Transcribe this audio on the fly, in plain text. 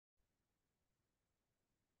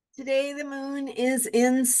Today, the moon is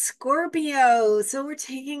in Scorpio. So, we're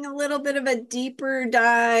taking a little bit of a deeper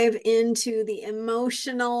dive into the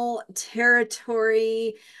emotional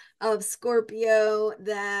territory of Scorpio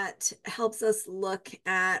that helps us look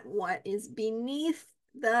at what is beneath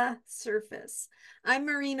the surface. I'm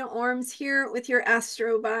Marina Orms here with your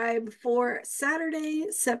Astro Vibe for Saturday,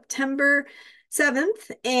 September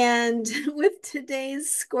 7th. And with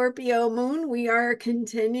today's Scorpio moon, we are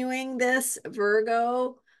continuing this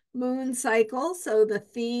Virgo moon cycle. So the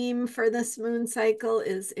theme for this moon cycle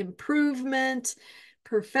is improvement,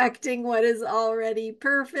 perfecting what is already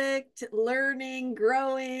perfect, learning,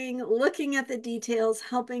 growing, looking at the details,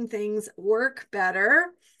 helping things work better.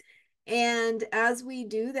 And as we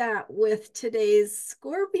do that with today's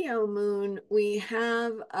Scorpio moon, we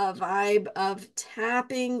have a vibe of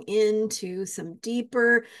tapping into some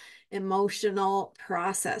deeper emotional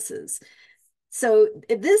processes. So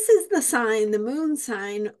this is the sign, the moon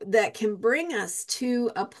sign, that can bring us to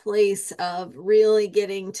a place of really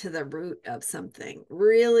getting to the root of something,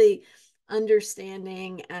 really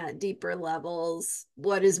understanding at deeper levels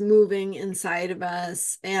what is moving inside of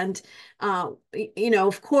us. And,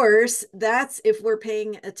 of course, that's if we're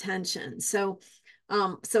paying attention. So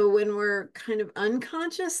when we're kind of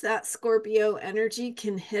unconscious, that Scorpio energy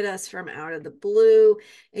can hit us from out of the blue.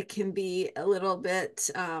 It can be a little bit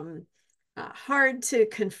hard to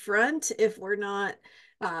confront if we're not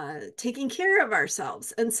taking care of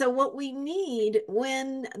ourselves. And so, what we need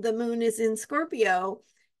when the moon is in Scorpio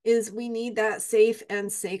is we need that safe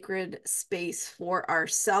and sacred space for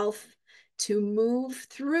ourself to move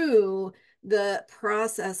through the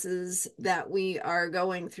processes that we are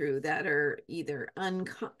going through that are either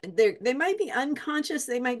they might be unconscious,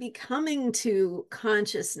 they might be coming to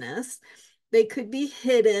consciousness, they could be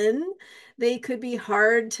hidden, they could be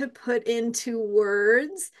hard to put into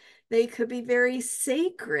words, they could be very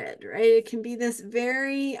sacred, right? It can be this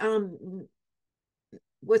very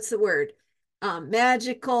what's the word,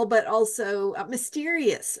 magical, but also a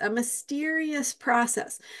mysterious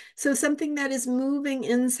process. So something that is moving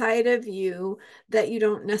inside of you that you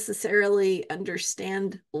don't necessarily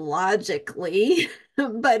understand logically,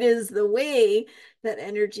 but is the way that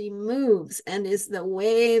energy moves and is the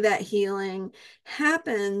way that healing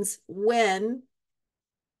happens when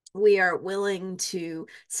we are willing to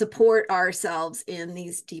support ourselves in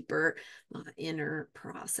these deeper inner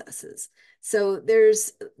processes. So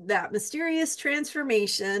there's that mysterious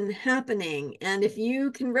transformation happening. And if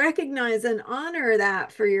you can recognize and honor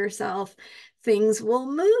that for yourself, things will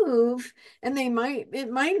move, and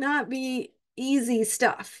it might not be easy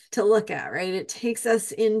stuff to look at, right? It takes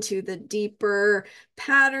us into the deeper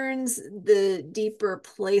patterns, the deeper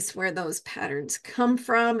place where those patterns come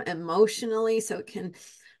from emotionally. So it can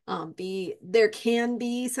there can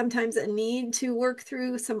be sometimes a need to work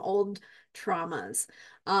through some old traumas.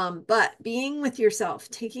 But being with yourself,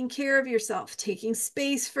 taking care of yourself, taking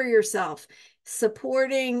space for yourself,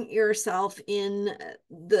 supporting yourself in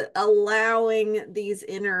the allowing these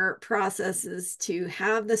inner processes to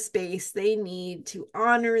have the space they need, to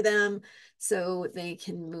honor them so they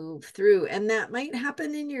can move through. And that might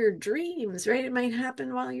happen in your dreams, right? It might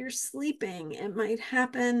happen while you're sleeping. It might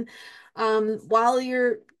happen while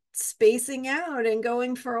you're spacing out and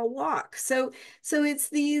going for a walk. So it's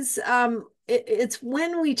these it's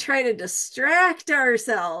when we try to distract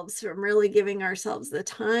ourselves from really giving ourselves the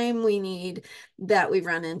time we need that we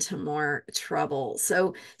run into more trouble.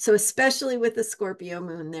 So especially with the Scorpio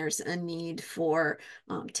moon, there's a need for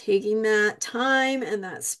taking that time and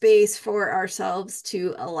that space for ourselves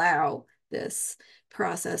to allow this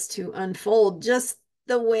process to unfold just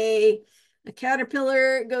the way a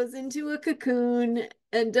caterpillar goes into a cocoon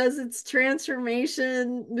and does its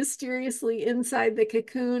transformation mysteriously inside the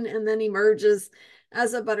cocoon and then emerges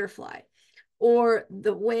as a butterfly. Or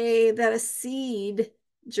the way that a seed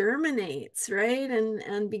germinates, right?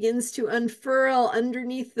 And begins to unfurl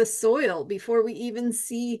underneath the soil before we even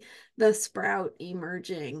see the sprout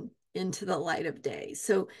emerging into the light of day.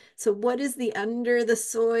 So what is the under the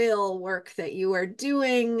soil work that you are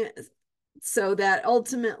doing so that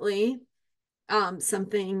ultimately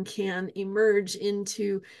something can emerge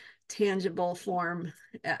into tangible form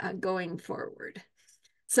going forward?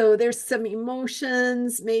 So there's some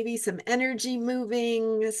emotions, maybe some energy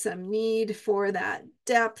moving, some need for that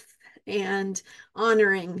depth and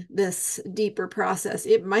honoring this deeper process.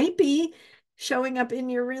 It might be showing up in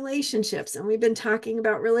your relationships. And we've been talking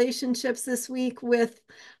about relationships this week with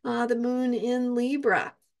the moon in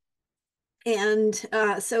Libra. And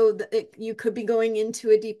you could be going into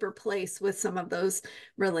a deeper place with some of those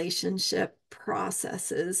relationship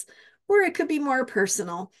processes, or it could be more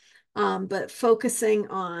personal. but focusing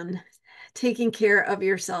on taking care of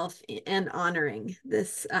yourself and honoring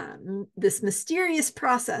this mysterious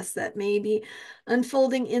process that may be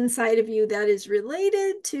unfolding inside of you that is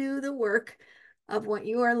related to the work of what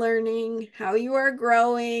you are learning, how you are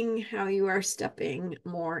growing, how you are stepping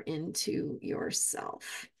more into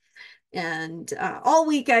yourself. And all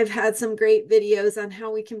week I've had some great videos on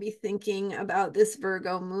how we can be thinking about this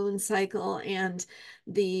Virgo moon cycle and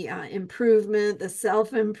the improvement, the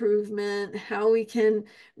self-improvement, how we can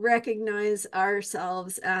recognize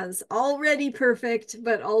ourselves as already perfect,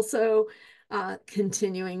 but also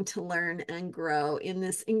continuing to learn and grow in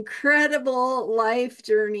this incredible life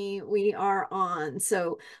journey we are on.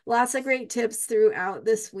 So lots of great tips throughout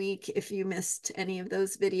this week. If you missed any of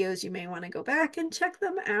those videos, you may want to go back and check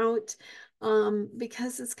them out,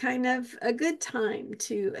 because it's kind of a good time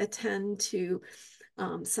to attend to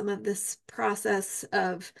some of this process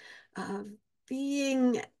of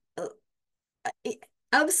being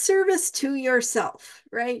of service to yourself,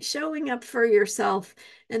 right? Showing up for yourself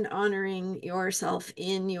and honoring yourself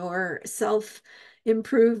in your self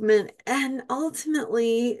improvement. And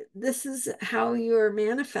ultimately, this is how you're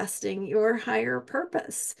manifesting your higher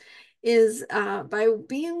purpose, is by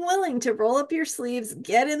being willing to roll up your sleeves,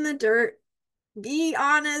 get in the dirt, be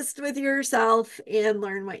honest with yourself, and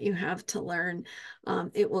learn what you have to learn.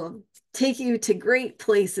 It will take you to great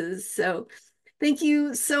places. So thank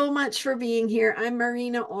you so much for being here. I'm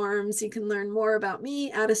Marina Orms. You can learn more about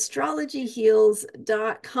me at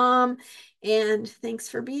astrologyheals.com. And thanks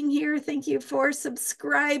for being here. Thank you for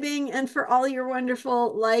subscribing and for all your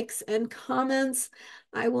wonderful likes and comments.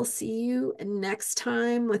 I will see you next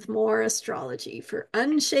time with more astrology for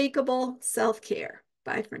unshakable self-care.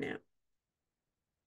 Bye for now.